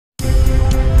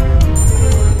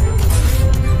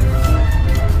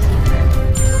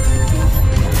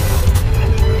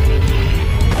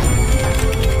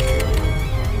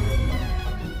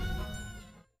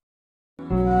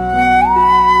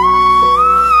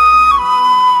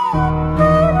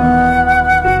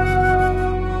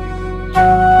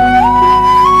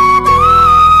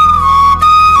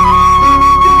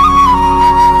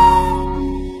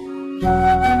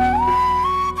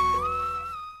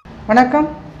வணக்கம்.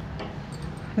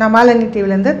 நான் மாலினி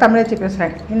டிவிலேருந்து தமிழச்சி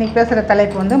பேசுகிறேன். இன்றைக்கி பேசுகிற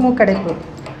தலைப்பு வந்து மூக்கடைப்பு.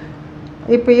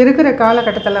 இப்போ இருக்கிற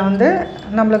காலகட்டத்தில் வந்து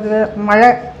நம்மளுக்கு மழை,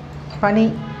 பனி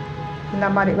இந்த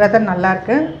மாதிரி வெதர்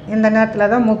நல்லாயிருக்கு. இந்த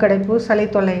நேரத்தில் தான் மூக்கடைப்பு, சளி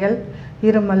தொல்லைகள்,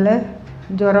 இருமல்,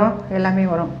 ஜுரம் எல்லாமே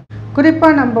வரும்.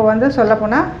 குறிப்பாக நம்ம வந்து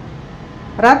சொல்லப்போனால்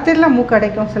ராத்திரியில்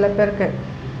மூக்கடைக்கும். சில பேருக்கு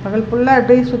பகல் ஃபுல்லாக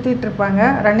அப்படியே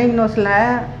சுற்றிட்டுருப்பாங்க, ரன்னிங் நோஸில்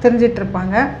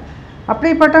தெரிஞ்சிட்ருப்பாங்க.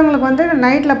 அப்படிப்பட்டவங்களுக்கு வந்து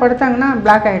நைட்டில் படுத்தாங்கன்னா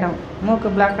பிளாக் ஆகிடும், மூக்கு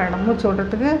பிளாக் ஆகிடும், மூச்சு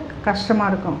விடுறதுக்கு கஷ்டமாக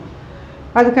இருக்கும்.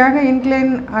 அதுக்காக இன்க்ளைன்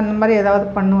அந்த மாதிரி ஏதாவது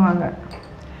பண்ணுவாங்க.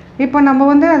 இப்போ நம்ம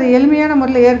வந்து அது எளிமையான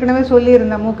முறையில் ஏற்கனவே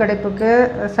சொல்லியிருந்தேன். மூக்கடைப்புக்கு,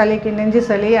 சளிக்கு, நெஞ்சு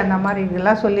சளி அந்த மாதிரி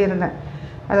இதெல்லாம் சொல்லியிருந்தேன்.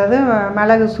 அதாவது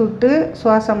மிளகு சுட்டு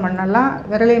சுவாசம் பண்ணலாம்,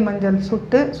 விரலி மஞ்சள்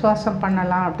சுட்டு சுவாசம்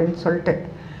பண்ணலாம் அப்படின்னு சொல்லிட்டு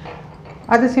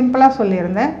அது சிம்பிளாக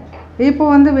சொல்லியிருந்தேன். இப்போ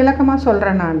வந்து விளக்கமாக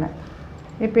சொல்கிறேன் நான்.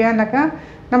 இப்போ ஏன்னாக்கா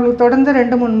நம்மளுக்கு தொடர்ந்து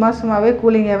 2-3 மாதமாகவே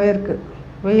கூலிங்காகவே இருக்குது.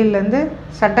 வெயிலேருந்து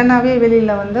சட்டனாகவே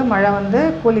வெளியில் வந்து மழை வந்து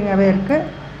கூலிங்காகவே இருக்குது.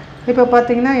 இப்போ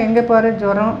பார்த்திங்கன்னா எங்கே பாரு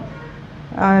ஜுரம்,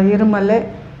 இருமல்,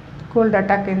 கோல்டு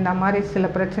அட்டாக் இந்த மாதிரி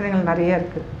சில பிரச்சனைகள் நிறைய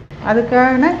இருக்குது.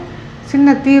 அதுக்கான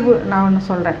சின்ன தீர்வு நான் ஒன்று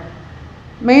சொல்கிறேன்.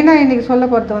 மெயினாக இன்றைக்கி சொல்ல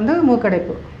போகிறது வந்து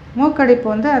மூக்கடைப்பு. மூக்கடைப்பு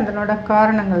வந்து அதனோட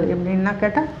காரணங்கள் எப்படின்னா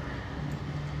கேட்டால்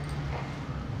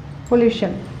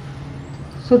பொல்யூஷன்.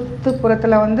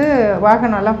 சுற்றுப்புறத்தில் வந்து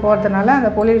வாகனம்லாம் போகிறதுனால அந்த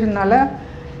பொல்யூஷனால்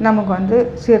நமக்கு வந்து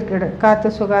சீர்கேடு, காற்று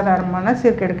சுகாதாரமான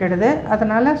சீர்கேடு கெடுது.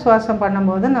 அதனால் சுவாசம்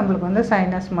பண்ணும்போது நம்மளுக்கு வந்து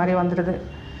சைனஸ் மாதிரி வந்துடுது.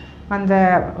 அந்த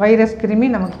வைரஸ் கிருமி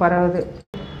நமக்கு பரவுது.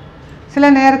 சில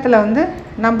நேரத்தில் வந்து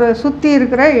நம்ம சுற்றி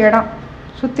இருக்கிற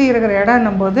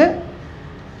இடம்னும்போது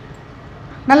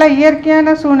நல்லா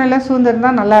இயற்கையான சூழ்நிலை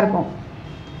சூழ்ந்திருந்தால் நல்லாயிருக்கும்.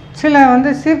 சில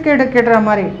வந்து சீர்கேடு கெடுற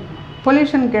மாதிரி,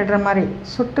 பொல்யூஷன் கெடுற மாதிரி,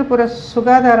 சுற்றுப்புற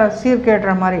சுகாதார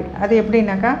சீர்கேடுற மாதிரி. அது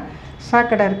எப்படின்னாக்கா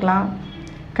சாக்கடை இருக்கலாம்,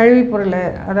 கழிவுப்பொருள்,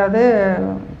 அதாவது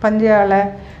பஞ்சால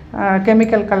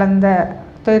கெமிக்கல் கலந்த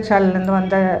தொழிற்சாலையிலேருந்து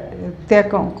வந்த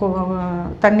தேக்கம்,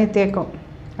 தண்ணி தேக்கம்,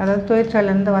 அதாவது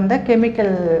தொழிற்சாலையிலேருந்து வந்த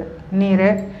கெமிக்கல் நீர்,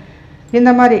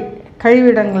 இந்த மாதிரி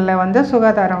கழிவிடங்களில் வந்து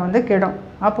சுகாதாரம் வந்து கெடும்.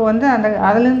 அப்போ வந்து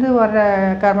அதுலேருந்து வர்ற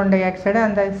கார்பன் டை ஆக்சைடு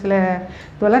அந்த சில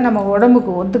இதெல்லாம் நம்ம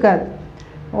உடம்புக்கு ஒத்துக்காது.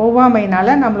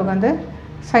 ஒவ்வாமையினால் நம்மளுக்கு வந்து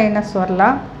சைனஸ்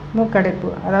வரலாம், மூக்கடைப்பு,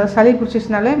 அதாவது சளி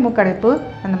பிடிச்சிச்சினாலே மூக்கடைப்பு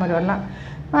அந்த மாதிரி வரலாம்.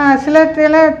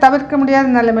 சிலத்தில் தவிர்க்க முடியாத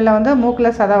நிலைமையில் வந்து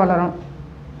மூக்கில் சதை வளரும்.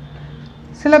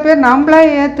 சில பேர் நம்மளே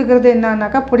ஏற்றுக்கிறது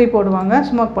என்னன்னாக்கா பொடி போடுவாங்க,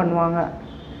 ஸ்மோக் பண்ணுவாங்க.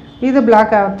 இது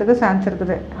பிளாக் ஆகிறதுக்கு சான்ஸ்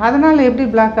இருக்குது. அதனால் எப்படி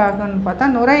பிளாக் ஆகும்னு பார்த்தா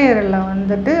நுரையீரலில்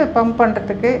வந்துட்டு பம்ப்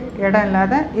பண்ணுறதுக்கு இடம்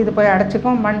இல்லாத இது போய்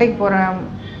அடைச்சிக்கும். மண்டைக்கு போகிற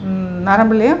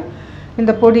நரம்புலேயும்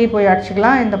இந்த பொடி போய்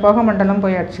அடிச்சிக்கலாம், இந்த புகை மண்டலம்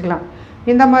போய் அடிச்சிக்கலாம்.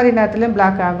 இந்த மாதிரி நேரத்துலையும்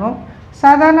பிளாக் ஆகும்.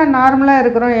 சாதாரண நார்மலாக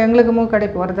இருக்கிறோம், எங்களுக்கு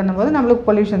மூக்கடைப்பு வருதுன்னும் போது நம்மளுக்கு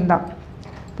பொல்யூஷன் தான்.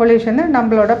 பொல்யூஷனு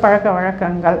நம்மளோட பழக்க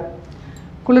வழக்கங்கள்,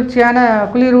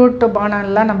 குளிரூட்டு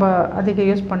பானம்லாம் நம்ம அதிகம்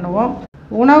யூஸ் பண்ணுவோம்.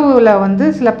 உணவில் வந்து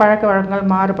சில பழக்க வழக்கங்கள்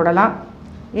மாறுபடலாம்.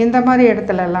 இந்த மாதிரி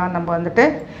இடத்துலலாம் நம்ம வந்துட்டு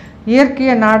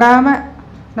இயற்கையை நாடாமல்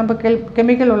நம்ம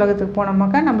கெமிக்கல் உலகத்துக்கு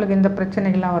போனோமாக்கா நம்மளுக்கு இந்த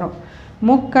பிரச்சனைகள்லாம் வரும்.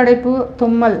 மூக்கடைப்பு,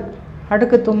 தும்மல்,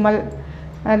 அடுக்கு தும்மல்,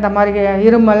 இந்த மாதிரி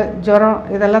இருமல், ஜுரம்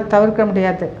இதெல்லாம் தவிர்க்க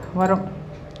முடியாது,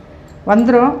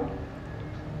 வந்துடும்.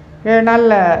 7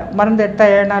 நாளில் மருந்து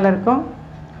எடுத்தால் 7 நாள் இருக்கும்,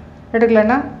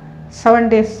 எடுக்கலைன்னா 7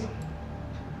 days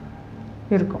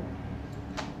இருக்கும்.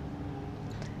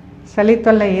 சளி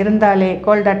தொல்லை இருந்தாலே,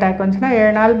 கோல்டு அட்டாக் வந்துச்சுன்னா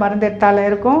 7 நாள் மருந்து எடுத்தாலும்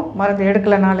இருக்கும், மருந்து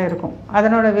எடுக்கலைனாலும் இருக்கும்.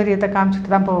 அதனோட வீரியத்தை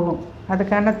காமிச்சிட்டு தான் போகும்.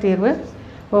 அதுக்கான தீர்வு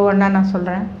ஒவ்வொன்றா நான்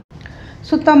சொல்கிறேன்.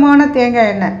 சுத்தமான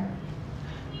தேங்காய் எண்ணெய்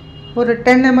ஒரு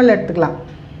 10 ml எடுத்துக்கலாம்.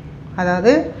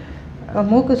 அதாவது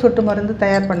மூக்கு சொட்டு மருந்து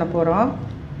தயார் பண்ண போகிறோம்.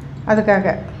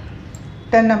 அதுக்காக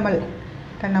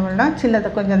 10 mlனால் சின்னது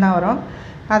கொஞ்சம் தான் வரும்.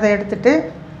 அதை எடுத்துகிட்டு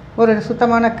ஒரு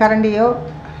சுத்தமான கரண்டியோ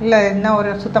இல்லை என்ன ஒரு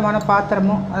சுத்தமான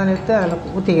பாத்திரமோ அதில் எடுத்து அதில்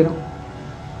ஊற்றிக்கிறோம்.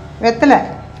 வெத்தலை,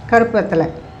 கருப்பு வெத்தலை,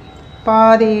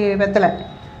 பாதி வெத்தலை,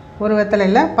 ஒரு வெத்தலை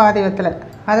இல்லை பாதி வெத்தலை,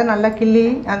 அதை நல்லா கிள்ளி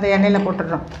அந்த எண்ணெயில்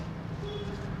போட்டுடுறோம்.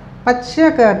 பச்சை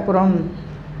கற்பூரம்,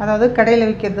 அதாவது கடையில்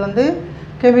விற்கிறது வந்து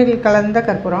கெமிக்கல் கலந்த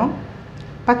கற்பூரம்.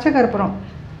 பச்சை கற்பூரம்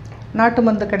நாட்டு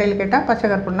மருந்து கடையில் கேட்டால் பச்சை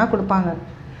கற்பூரம்னா கொடுப்பாங்க.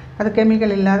 அது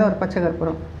கெமிக்கல் இல்லாத ஒரு பச்சை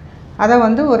கற்பூரம். அதை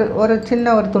வந்து ஒரு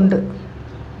சின்ன ஒரு துண்டு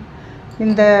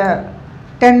இந்த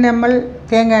 10 ml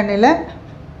தேங்காய் எண்ணெயில்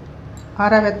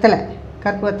அரை வெத்தலை,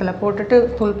 கருப்பு வெத்தலை போட்டுட்டு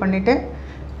தூள் பண்ணிவிட்டு,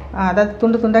 அதாவது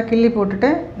துண்டு துண்டாக கிள்ளி போட்டுட்டு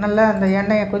நல்லா அந்த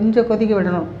எண்ணெயை கொஞ்சம் கொதிக்க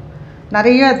விடணும்.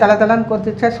 நிறைய தளன்னு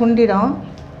கொதிச்சா சுண்டிடும்.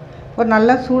 ஒரு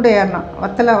நல்லா சூடு ஏறணும்,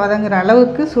 வத்தலை வதங்குற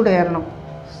அளவுக்கு சூடு ஏறணும்.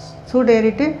 சூடு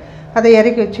ஏறிட்டு அதை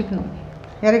இறக்கி வச்சுக்கணும்.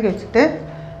 இறக்கி வச்சுட்டு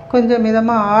கொஞ்சம்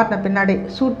மிதமாக ஆறின பின்னாடி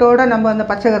சூட்டோடு நம்ம அந்த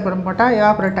பச்சை கற்பூரம் போட்டால்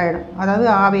எவாப்ரேட் ஆகிடும், அதாவது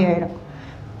ஆவி ஆகிடும்.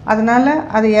 அதனால்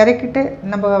அதை இறக்கிட்டு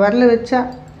நம்ம விரல் வச்சா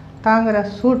தாங்குகிற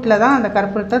சூட்டில் தான் அந்த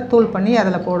கற்பூரத்தை தூள் பண்ணி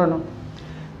அதில் போடணும்.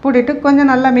 போட்டுட்டு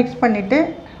கொஞ்சம் நல்லா மிக்ஸ் பண்ணிவிட்டு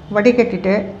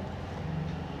வடிகட்டிட்டு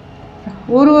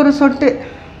ஒரு சொட்டு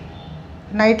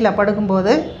நைட்டில்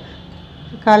படுக்கும்போது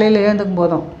காலையில் எழுந்துக்கும்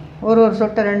போதும் ஒரு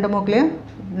சொட்டை 2 மூக்குலேயும்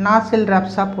நாசில்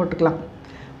ட்ராப்ஸாக போட்டுக்கலாம்.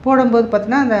 போடும்போது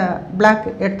பார்த்திங்கன்னா அந்த பிளாக்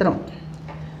எடுத்துரும்.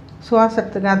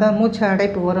 சுவாசத்துக்கு அதான் மூச்சு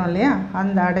அடைப்பு வரும் இல்லையா,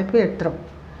 அந்த அடைப்பு எடுத்துரும்.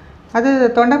 அது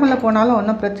தொண்டைக்குள்ளே போனாலும்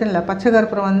ஒன்றும் பிரச்சனை இல்லை. பச்சை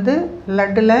கற்பூரம் வந்து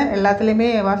லட்டில் எல்லாத்துலேயுமே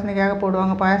வாசனைக்காக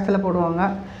போடுவாங்க, பாயசத்தில் போடுவாங்க.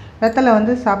 வெத்தலை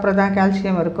வந்து சாப்பிட்றதான்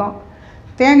கால்சியம் இருக்கும்.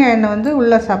 தேங்காய் எண்ணெய் வந்து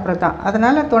உள்ளே சாப்பிட்றது தான்.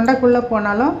 அதனால் தொண்டைக்குள்ளே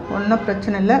போனாலும் ஒன்றும்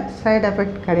பிரச்சனை இல்லை, சைடு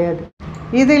எஃபெக்ட் கிடையாது.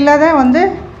 இது இல்லாத வந்து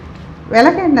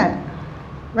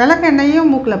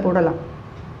விளக்கெண்ணெயும் மூக்கில் போடலாம்.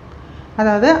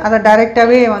 அதாவது அதை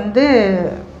டைரெக்டாகவே வந்து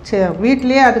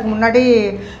வீட்லேயே அதுக்கு முன்னாடி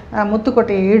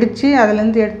முத்துக்கொட்டையை இடித்து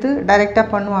அதிலேருந்து எடுத்து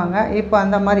டைரெக்டாக பண்ணுவாங்க. இப்போ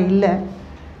அந்த மாதிரி இல்லை,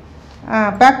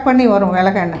 பேக் பண்ணி வரும்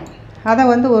விளக்கெண்ணெய். அதை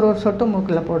வந்து ஒரு சொட்டு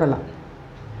மூக்கில் போடலாம்.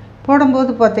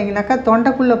 போடும்போது பார்த்திங்கனாக்கா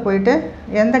தொண்டைக்குள்ளே போயிட்டு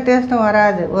எந்த டேஸ்ட்டும்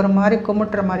வராது, ஒரு மாதிரி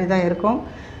குமுட்டுற மாதிரி தான் இருக்கும்.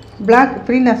 பிளாக்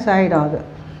ஃப்ரீனஸ் ஆகிடும். அது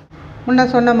முன்ன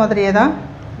சொன்ன மாதிரியே தான்.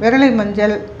 விரலை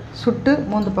மஞ்சள் சுட்டு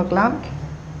மூந்து பார்க்கலாம்.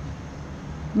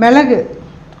 மிளகு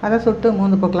அதை சுட்டு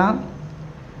மூந்து பார்க்கலாம்.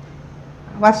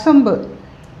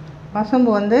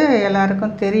 வசம்பு வந்து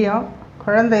எல்லாருக்கும் தெரியும்.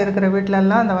 குழந்தை இருக்கிற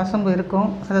வீட்டிலலாம் அந்த வசம்பு இருக்கும்.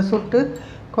 அதை சுட்டு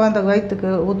குழந்தை வயிற்றுக்கு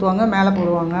ஊற்றுவாங்க, மேலே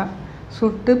போடுவாங்க.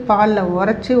 சுட்டு பாலில்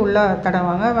உரைச்சி உள்ளே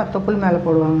தடவாங்க, தொப்புள் மேலே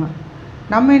போடுவாங்க.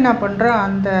 நம்ம என்ன பண்ணுறோம்,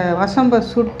 அந்த வசம்பை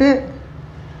சுட்டு,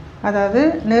 அதாவது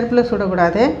நெருப்பில்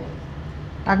சுடக்கூடாது,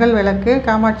 அகல் விளக்கு,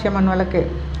 காமாட்சி அம்மன் விளக்கு,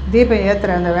 தீபம்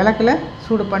ஏற்றுற அந்த விளக்கில்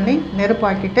சூடு பண்ணி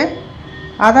நெருப்பாக்கிட்டு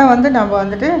அதை வந்து நம்ம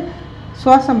வந்துட்டு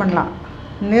சுவாசம் பண்ணலாம்.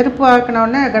 நெருப்பு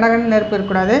ஆக்கினோடனே கடகடன்னு நெருப்பு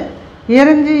இருக்கக்கூடாது,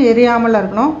 எரிஞ்சு எரியாமல்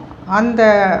இருக்கணும். அந்த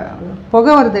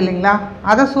புகை வருது இல்லைங்களா,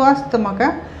 அதை சுவாசத்துமாக்க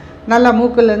நல்லா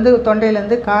மூக்குலேருந்து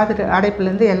தொண்டையிலேருந்து காது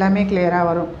அடைப்புலேருந்து எல்லாமே கிளியராக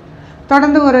வரும்.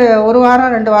 தொடர்ந்து ஒரு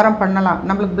வாரம் 2 வாரம் பண்ணலாம்,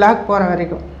 நம்மளுக்கு பிளாக் போகிற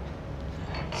வரைக்கும்.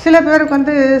 சில பேருக்கு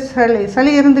வந்து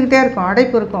சளி இருந்துக்கிட்டே இருக்கும்,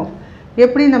 அடைப்பு இருக்கும்.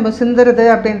 எப்படி நம்ம சிந்துறது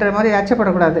அப்படின்ற மாதிரி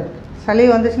அச்சப்படக்கூடாது. சளி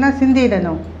வந்துச்சுன்னா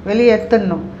சிந்திடணும், வெளியே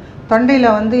எடுத்துடணும்.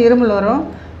 தொண்டையில் வந்து இருமல் வரும்,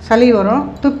 சளி வரும்,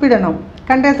 துப்பிடணும்.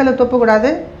 கண்டத்தில் துப்பக்கூடாது,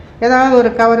 ஏதாவது ஒரு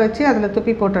கவர் வச்சு அதில்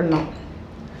துப்பி போட்டுடணும்.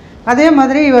 அதே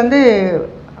மாதிரி வந்து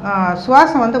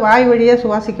சுவாசம் வந்து வாய் வழியாக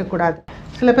சுவாசிக்கக்கூடாது.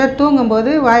 சில பேர்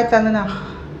தூங்கும்போது வாய் திறந்துன்னு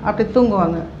அப்படி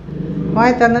தூங்குவாங்க.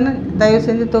 வாய் திறந்துன்னு தயவு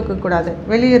செஞ்சு தூக்கக்கூடாது.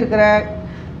 வெளியே இருக்கிற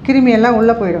கிருமியெல்லாம்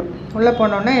உள்ளே போயிடும். உள்ளே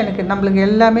போனோடனே நம்மளுக்கு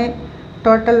எல்லாமே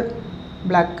டோட்டல்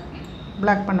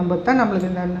பிளாக் பண்ணும்போது தான்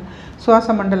நம்மளுக்கு இந்த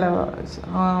சுவாச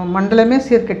மண்டலமே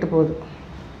சீர்கெட்டு போகுது.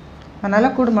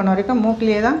 அதனால் கூடுமான வரைக்கும்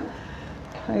மூக்கிலேயே தான்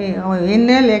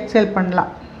இன்ஹேல் எக்ஸேல்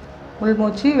பண்ணலாம். உள்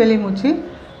மூச்சு வெளி மூச்சு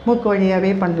மூக்கு வழியாகவே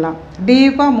பண்ணலாம்.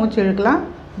 டீப்பாக மூச்சு இழுக்கலாம்,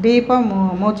 டீப்பாக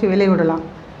மூச்சு வெளியே விடலாம்.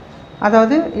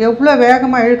 அதாவது எவ்வளோ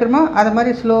வேகமாக இழுக்கிறோமோ அது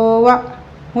மாதிரி ஸ்லோவாக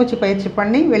மூச்சு பயிற்சி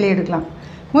பண்ணி வெளியே எடுக்கலாம்.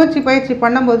 மூச்சு பயிற்சி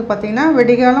பண்ணும்போது பார்த்திங்கன்னா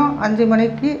வெடிகாலம் 5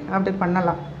 மணிக்கு அப்படி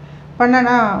பண்ணலாம்.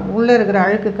 பண்ணனா உள்ளே இருக்கிற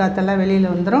அழுக்கு காற்றெல்லாம்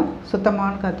வெளியில் வந்துடும்,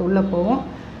 சுத்தமான காற்று உள்ளே போகும்.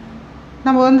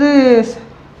 நம்ம வந்து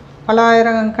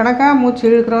பலாயிரம் கணக்காக மூச்சு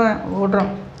இழுக்கிறோம்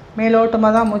விடுறோம்,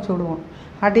 மேலோட்டமாக தான் மூச்சு விடுவோம்.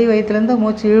 அடி வயிற்றுலேருந்து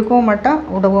மூச்சு இழுக்கவும் மாட்டோம்,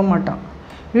 விடவும் மாட்டோம்.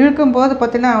 இழுக்கும்போது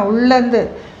பார்த்திங்கன்னா உள்ளேருந்து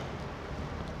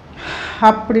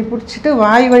அப்படி பிடிச்சிட்டு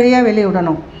வாய் வழியாக வெளியே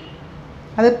விடணும்.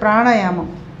 அது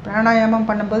பிராணாயாமம்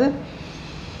பண்ணும்போது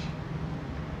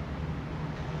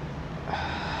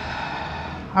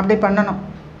அப்படி பண்ணணும்.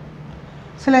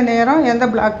 சில நேரம் எந்த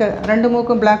பிளாக்கு 2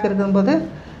 மூக்கும் பிளாக் இருக்கும்போது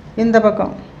இந்த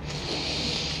பக்கம்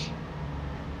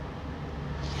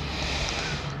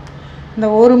இந்த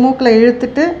ஒரு மூக்கில்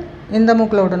இழுத்துட்டு இந்த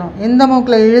மூக்கில் விடணும், இந்த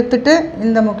மூக்கில் இழுத்துட்டு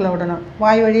இந்த மூக்கில் விடணும்.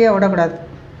 வாய் வழியாக விடக்கூடாது.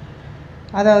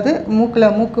 அதாவது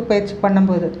மூக்கு பயிற்சி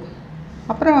பண்ணும்போது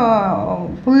அப்புறம்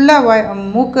ஃபுல்லாக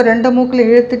மூக்கு 2 மூக்கில்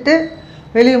இழுத்துட்டு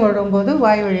வெளியே விடும்போது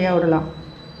வாய் வழியாக விடலாம்.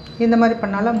 இந்த மாதிரி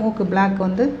பண்ணாலும் மூக்கு பிளாக்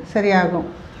வந்து சரியாகும்.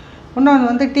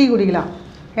 இன்னொன்று வந்து டீ குடிக்கலாம்.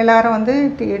 எல்லோரும் வந்து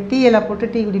டீ எல்லாம் போட்டு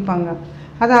டீ குடிப்பாங்க.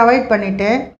 அதை அவாய்ட் பண்ணிவிட்டு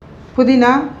புதினா,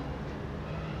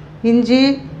 இஞ்சி,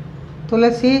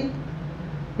 துளசி,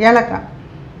 ஏலக்காய்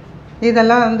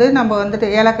இதெல்லாம் வந்து நம்ம வந்துட்டு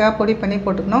ஏலக்காய் பொடி பண்ணி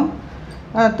போட்டுக்கணும்.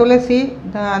 துளசி,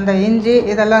 அந்த இஞ்சி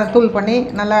இதெல்லாம் தூள் பண்ணி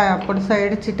நல்லா பொடிசாக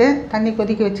இடிச்சிட்டு தண்ணி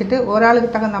கொதிக்க வச்சுட்டு ஒரு ஆளுக்கு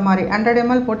தகுந்த மாதிரி 100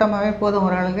 ml போட்டோமாவே போதும்.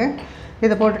 ஒரு ஆளுக்கு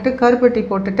இதை போட்டுட்டு கருப்பட்டி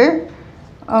போட்டுட்டு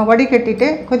வடிகட்டிட்டு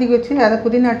கொதிக்க வச்சு அதை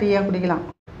புதினா டீயாக குடிக்கலாம்.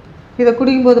 இதை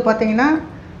குடிக்கும்போது பார்த்திங்கன்னா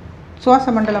சுவாச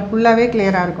மண்டலம் ஃபுல்லாகவே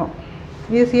கிளியராக இருக்கும்,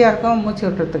 ஈஸியாக இருக்கும் மூச்சு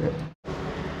விட்டுறதுக்கு.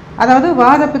 அதாவது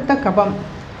வாத பித்த கபம்.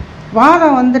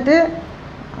 வாதம் வந்துட்டு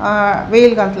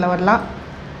வெயில் காலத்தில் வரலாம்,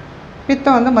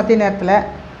 பித்தம் வந்து மத்திய நேரத்தில்,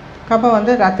 கபம்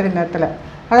வந்து ராத்திரி நேரத்தில்.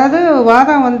 அதாவது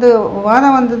வாதம்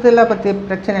வந்ததில் பற்றி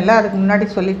பிரச்சனை இல்லை, அதுக்கு முன்னாடி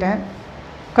சொல்லிட்டேன்.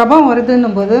 கபம்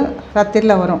வருதுன்னும் போது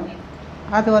ராத்திரியில் வரும்.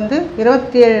 அது வந்து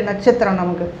 27 நட்சத்திரம்.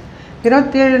 நமக்கு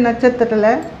 27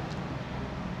 நட்சத்திரத்தில்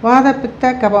வாத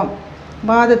பித்த கபம்.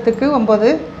 வாதத்துக்கு 9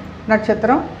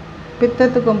 நட்சத்திரம்,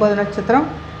 பித்தத்துக்கு 9 நட்சத்திரம்,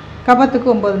 கபத்துக்கு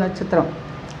 9 நட்சத்திரம்.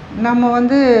 நம்ம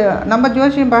வந்து நம்ம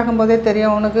ஜோசியம் பார்க்கும்போதே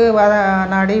தெரியும், உனக்கு வாத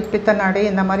நாடி பித்த நாடி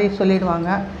இந்த மாதிரி சொல்லிடுவாங்க.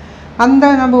 அந்த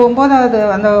நம்ம 9வது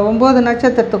அந்த 9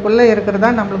 நட்சத்திரத்துக்குள்ளே இருக்கிறது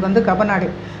தான் நம்மளுக்கு வந்து கபநாடி.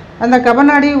 அந்த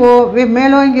கபநாடி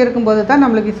மேலோங்கி இருக்கும்போது தான்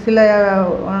நம்மளுக்கு சில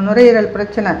நுரையீரல்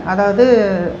பிரச்சனை, அதாவது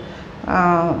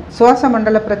சுவாச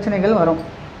மண்டல பிரச்சனைகள் வரும்.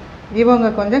 இவங்க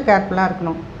கொஞ்சம் கேர்ஃபுல்லாக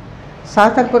இருக்கணும்.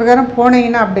 சாஸ்திர பிரகாரம்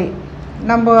போனீங்கன்னா அப்படி.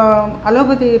 நம்ம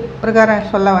அலோபதி பிரகாரம்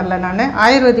சொல்ல வரல, நான்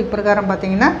ஆயுர்வேதிக் பிரகாரம்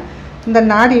பார்த்திங்கன்னா இந்த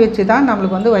நாடி வச்சு தான்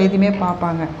நம்மளுக்கு வந்து வைத்தியமே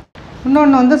பார்ப்பாங்க.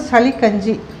 இன்னொன்று வந்து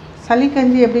சளிக்கஞ்சி.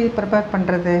 சளிக்கஞ்சி எப்படி ப்ரிப்பேர்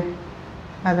பண்ணுறது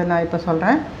அதை நான் இப்போ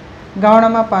சொல்கிறேன்.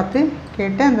 கவனமாக பார்த்து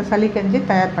கேட்டு அந்த சளிக்கஞ்சி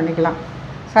தயார் பண்ணிக்கலாம்.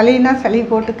 சளினா சளி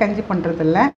போட்டு கஞ்சி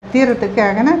பண்ணுறதில்ல,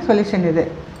 தீரத்துக்கான சொல்யூஷன் இது.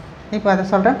 இப்போ அதை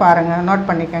சொல்கிறேன், பாருங்கள், நோட்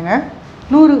பண்ணிக்கோங்க.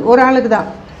 ஒரு ஆளுக்கு தான்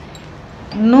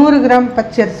 100 கிராம்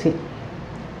பச்சரிசி,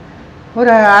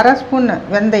 ஒரு அரை ஸ்பூன்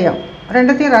வெந்தயம்,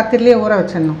 ரெண்டுத்தையும் ராத்திரிலேயே ஊற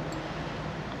வச்சிடணும்.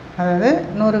 அதாவது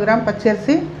 100 கிராம்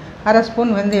பச்சரிசி, அரை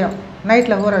ஸ்பூன் வெந்தயம்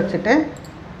நைட்டில் ஊற வச்சுட்டு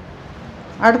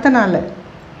அடுத்த நாள்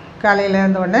காலையில்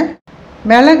இருந்தோடனே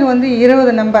மிளகு வந்து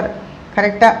 20 நம்பர்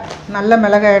கரெக்டாக நல்ல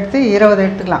மிளகாய் எடுத்து 20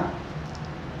 எடுத்துக்கலாம்.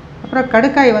 அப்புறம்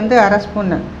கடுக்காய் வந்து அரை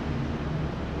ஸ்பூன்னு,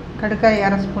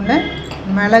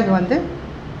 மிளகு வந்து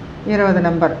 20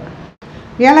 நம்பர்.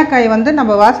 ஏலக்காய் வந்து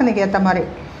நம்ம வாசனைக்கு ஏற்ற மாதிரி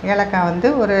ஏலக்காய் வந்து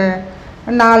ஒரு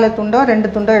 4 துண்டோ 2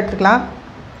 துண்டோ எடுத்துக்கலாம்.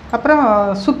 அப்புறம்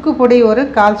சுக்கு பொடி ஒரு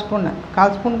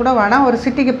 1/4 ஸ்பூன் கூட வேணாம், ஒரு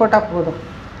சிட்டிக்கு போட்டால் போதும்.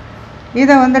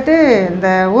 இதை வந்துட்டு இந்த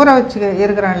ஊற வச்சு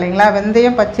இருக்கிறோம் இல்லைங்களா,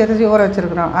 வெந்தயம் பச்சரிசி ஊற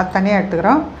வச்சுருக்குறோம், அது தனியாக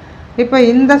எடுத்துக்கிறோம். இப்போ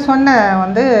இந்த சொன்ன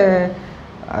வந்து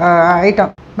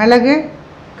ஐட்டம் மிளகு,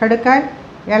 கடுக்காய்,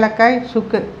 ஏலக்காய்,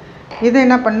 சுக்கு, இது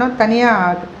என்ன பண்ணணும்,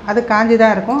 தனியாக அது காஞ்சி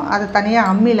தான் இருக்கும், அது தனியாக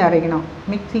அம்மியில் அரைக்கணும்.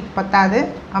 மிக்சிக்கு பத்தாது,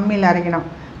 அம்மியில் அரைக்கணும்,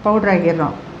 பவுட்ரு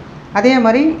ஆக்கிடுறோம். அதே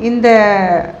மாதிரி இந்த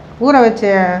ஊற வச்ச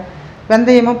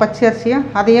வெந்தயமும் பச்சரிசியும்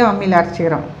அதையும் அம்மியில்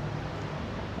அரைச்சிக்கிறோம்.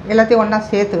 எல்லாத்தையும் ஒன்றா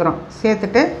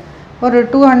சேர்த்துட்டு ஒரு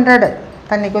 200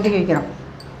 தண்ணி கொதிக்க வைக்கிறோம்.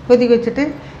 கொதிக்க வச்சுட்டு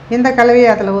இந்த கலவையை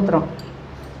அதில் ஊற்றுறோம்.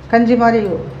 கஞ்சி மாதிரி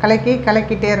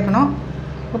கலக்கிட்டே இருக்கணும்.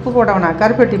 உப்பு போட வேணாம்,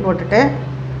 கருப்பட்டி போட்டுட்டு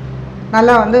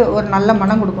நல்லா வந்து ஒரு நல்ல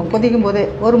மனம் கொடுக்கும். கொதிக்கும் போதே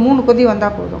ஒரு 3 கொதி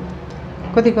வந்தால் போதும்.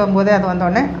 கொதிக்கும் போதே அது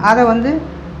வந்தோடனே அதை வந்து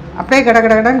அப்படியே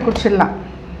கடன்னு குடிச்சிடலாம்.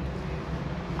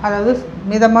 அதாவது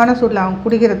மிதமான சூடில் அவங்க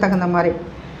குடிக்கிற தகுந்த மாதிரி,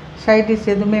 சைடிஸ்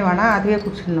எதுவுமே வேணாம், அதுவே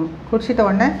குடிச்சிடணும். குடிச்சிட்ட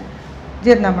உடனே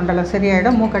ஜீரண மண்டலம்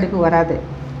சரியாயிடும், மூக்கடிப்பு வராது.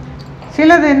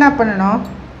 சிலது என்ன பண்ணணும்,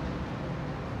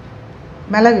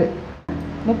 மிளகு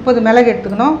 30 மிளகு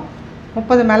எடுத்துக்கணும்.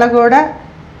 30 மிளகோட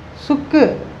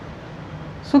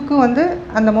சுக்கு வந்து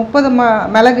அந்த 30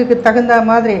 மிளகுக்கு தகுந்த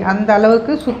மாதிரி அந்த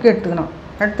அளவுக்கு சுக்கு எடுத்துக்கணும்.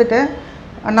 எடுத்துகிட்டு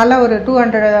நல்லா ஒரு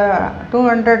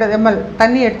 200 ml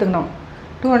தண்ணி எடுத்துக்கணும்.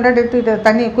 200 எடுத்துக்கிட்டு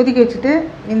தண்ணி கொதிக்க வச்சுட்டு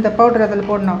இந்த பவுடர் அதில்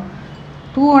போடணும்.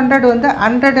 200 வந்து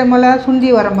 100 ml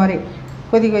சுண்டி வர மாதிரி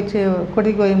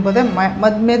கொதிக்க வைக்கும்போது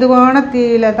மெதுவான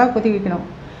தீயில தான் கொதிக்க வைக்கணும்.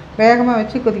 வேகமாக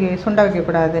வச்சு சுண்ட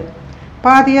வைக்கக்கூடாது.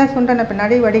 பாதியாக சுண்டன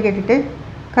பின்னாடி வடிகட்டிட்டு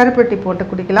கருப்பட்டி போட்டு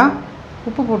குடிக்கலாம்,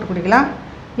 உப்பு போட்டு குடிக்கலாம்.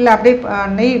 இல்லை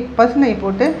அப்படியே பசு நெய்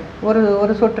போட்டு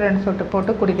ஒரு சொட்டு 2 சொட்டு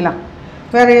போட்டு குடிக்கலாம்.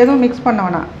 வேறு எதுவும் மிக்ஸ் பண்ண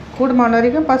வேணாம். கூடுமான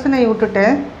வரைக்கும் பசு நெய் விட்டுட்டு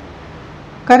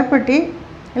கருப்பட்டி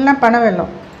இல்லை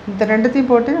பனவெல்லம் இந்த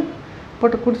ரெண்டுத்தையும்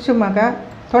போட்டு குடிச்சோமாக்கா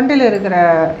தொண்டையில் இருக்கிற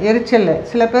எரிச்சல்,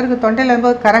 சில பேருக்கு தொண்டையில்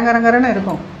இருக்கும்போது கரங்கரன்னு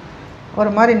இருக்கும், ஒரு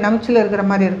மாதிரி நமிச்சில் இருக்கிற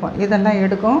மாதிரி இருக்கும், இதெல்லாம்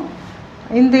எடுக்கும்.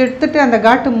 இந்த எடுத்துகிட்டு அந்த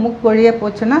காட்டு மூக்கு வழியாக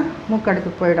போச்சுன்னா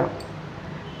மூக்கடுக்கு போயிடும்.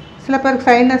 சில பேருக்கு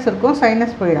சைனஸ் இருக்கும்,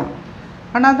 சைனஸ் போயிடும்.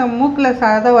 ஆனால் அந்த மூக்கில்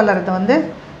சதை வளர்கிறது வந்து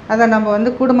அதை நம்ம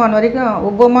வந்து கூடுமான வரைக்கும்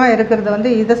உப்பமாக இருக்கிறது வந்து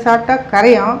இதை சாப்பிட்டா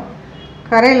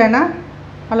கரையிலனா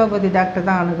அலோபதி டாக்டர்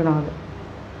தான் அணுகணும்.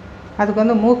 அதுக்கு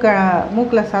வந்து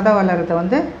மூக்கில் சதை வளர்கிறது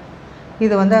வந்து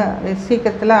இது வந்து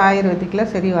சீக்கிரத்தில் ஆயுர்வேதிக்கில்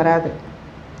சரி வராது.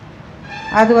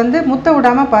 அது வந்து முத்த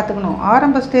விடாமல் பார்த்துக்கணும்.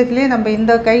 ஆரம்ப ஸ்டேஜ்லேயே நம்ம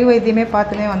இந்த கை வைத்தியமே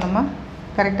பார்த்துனே வந்தோமா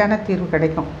கரெக்டான தீர்வு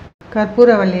கிடைக்கும்.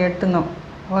 கற்பூரவள்ளி எடுத்துக்கணும்,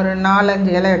 ஒரு 4-5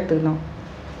 இலை எடுத்துக்கணும்.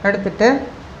 எடுத்துட்டு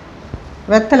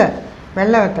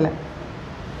வெள்ளை வெத்தலை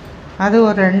அது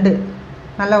ஒரு 2,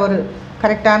 நல்ல ஒரு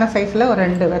கரெக்டான சைஸில் ஒரு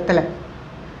 2 வெத்தலை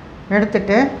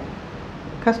எடுத்துட்டு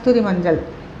கஸ்தூரி மஞ்சள்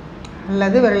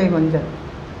அல்லது விரலி மஞ்சள்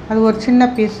அது ஒரு சின்ன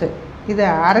பீஸு, இதை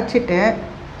அரைச்சிட்டு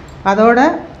அதோட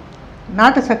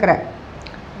நாட்டு சர்க்கரை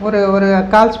ஒரு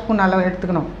 1/4 ஸ்பூன் அளவு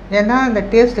எடுத்துக்கணும். ஏன்னா இந்த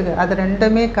டேஸ்ட்டுக்கு அது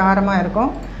ரெண்டுமே காரமாக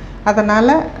இருக்கும்.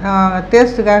 அதனால்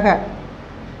டேஸ்ட்டுக்காக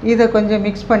இதை கொஞ்சம்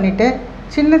மிக்ஸ் பண்ணிவிட்டு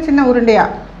சின்ன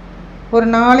உருண்டையாக ஒரு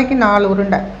நாளைக்கு 4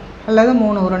 உருண்டை அல்லது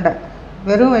 3 உருண்டை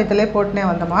வெறும் வயிற்றுலே போட்டுனே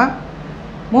வந்தோமா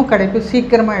மூக்கடைப்பு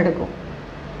சீக்கிரமாக எடுக்கும்.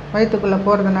 வயிற்றுக்குள்ளே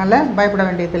போகிறதுனால பயப்பட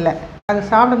வேண்டியதில்லை. அது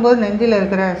சாப்பிடும்போது நெஞ்சில்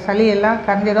இருக்கிற சளியெல்லாம்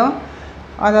கரைஞ்சிடும்.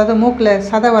 அதாவது மூக்கில்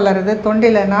சதை வளருது,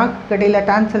 தொண்டையில் நாக்கு கடியில்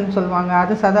டான்சல்னு சொல்லுவாங்க,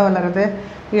 அது சதை வளருது,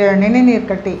 நிணநீர்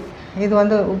கட்டி இது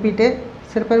உப்பிட்டு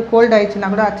சில பேர் கோல்டு ஆயிடுச்சுன்னா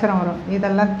கூட அச்சரம் வரும்,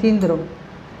 இதெல்லாம் தீந்துடும்.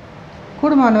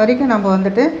 கூடுமான வரைக்கும்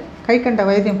நம்ம கை கண்ட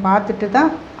வைத்தியம் பார்த்துட்டு தான்,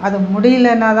 அது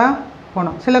முடியலன்னா தான்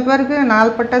போகணும். சில பேருக்கு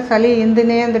நாள்பட்ட சளி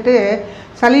இருந்துனே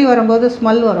சளி வரும்போது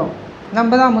ஸ்மெல் வரும்,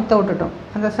 நம்ம தான் முத்த விட்டுட்டோம்.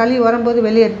 அந்த சளி வரும்போது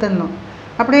வெளியே எடுத்துடணும்.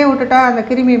 அப்படியே விட்டுட்டா அந்த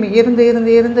கிருமி இருந்து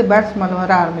இருந்து இருந்து பேட் ஸ்மெல்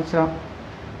வர ஆரம்பிச்சிடும்.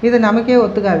 இது நமக்கே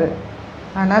ஒத்துக்காது.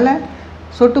 அதனால்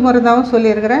சொட்டு மருந்தாகவும்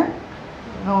சொல்லியிருக்கிறேன்,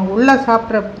 உள்ளே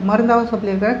சாப்பிட்ற மருந்தாகவும்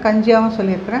சொல்லியிருக்கிறேன், கஞ்சியாகவும்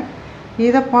சொல்லியிருக்கிறேன்.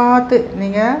 இதை பார்த்து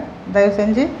நீங்கள் தயவு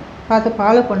செஞ்சு பார்த்து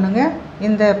ஃபாலோ பண்ணுங்கள்.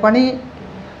 இந்த பனி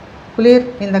குளிர்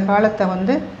இந்த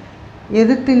காலத்தை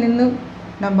எதிர்த்து நின்று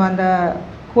நம்ம அந்த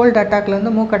கோல்டு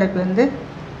அட்டாக்லேருந்து, மூக்கடைப்புலேருந்து,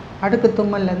 அடுக்கு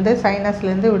தும்மல்லேருந்து,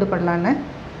 சைனஸ்லேருந்து விடுபடலான்னு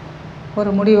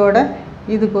ஒரு முடிவோடு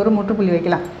இதுக்கு ஒரு முற்றுப்புள்ளி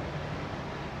வைக்கலாம்.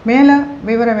 மேலே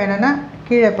விவரம் வேணும்னா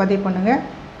கீழே பதிவு பண்ணுங்கள்.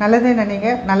 நல்லதே நினைங்க,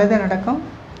 நல்லதே நடக்கும்.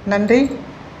 நன்றி,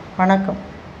 வணக்கம்.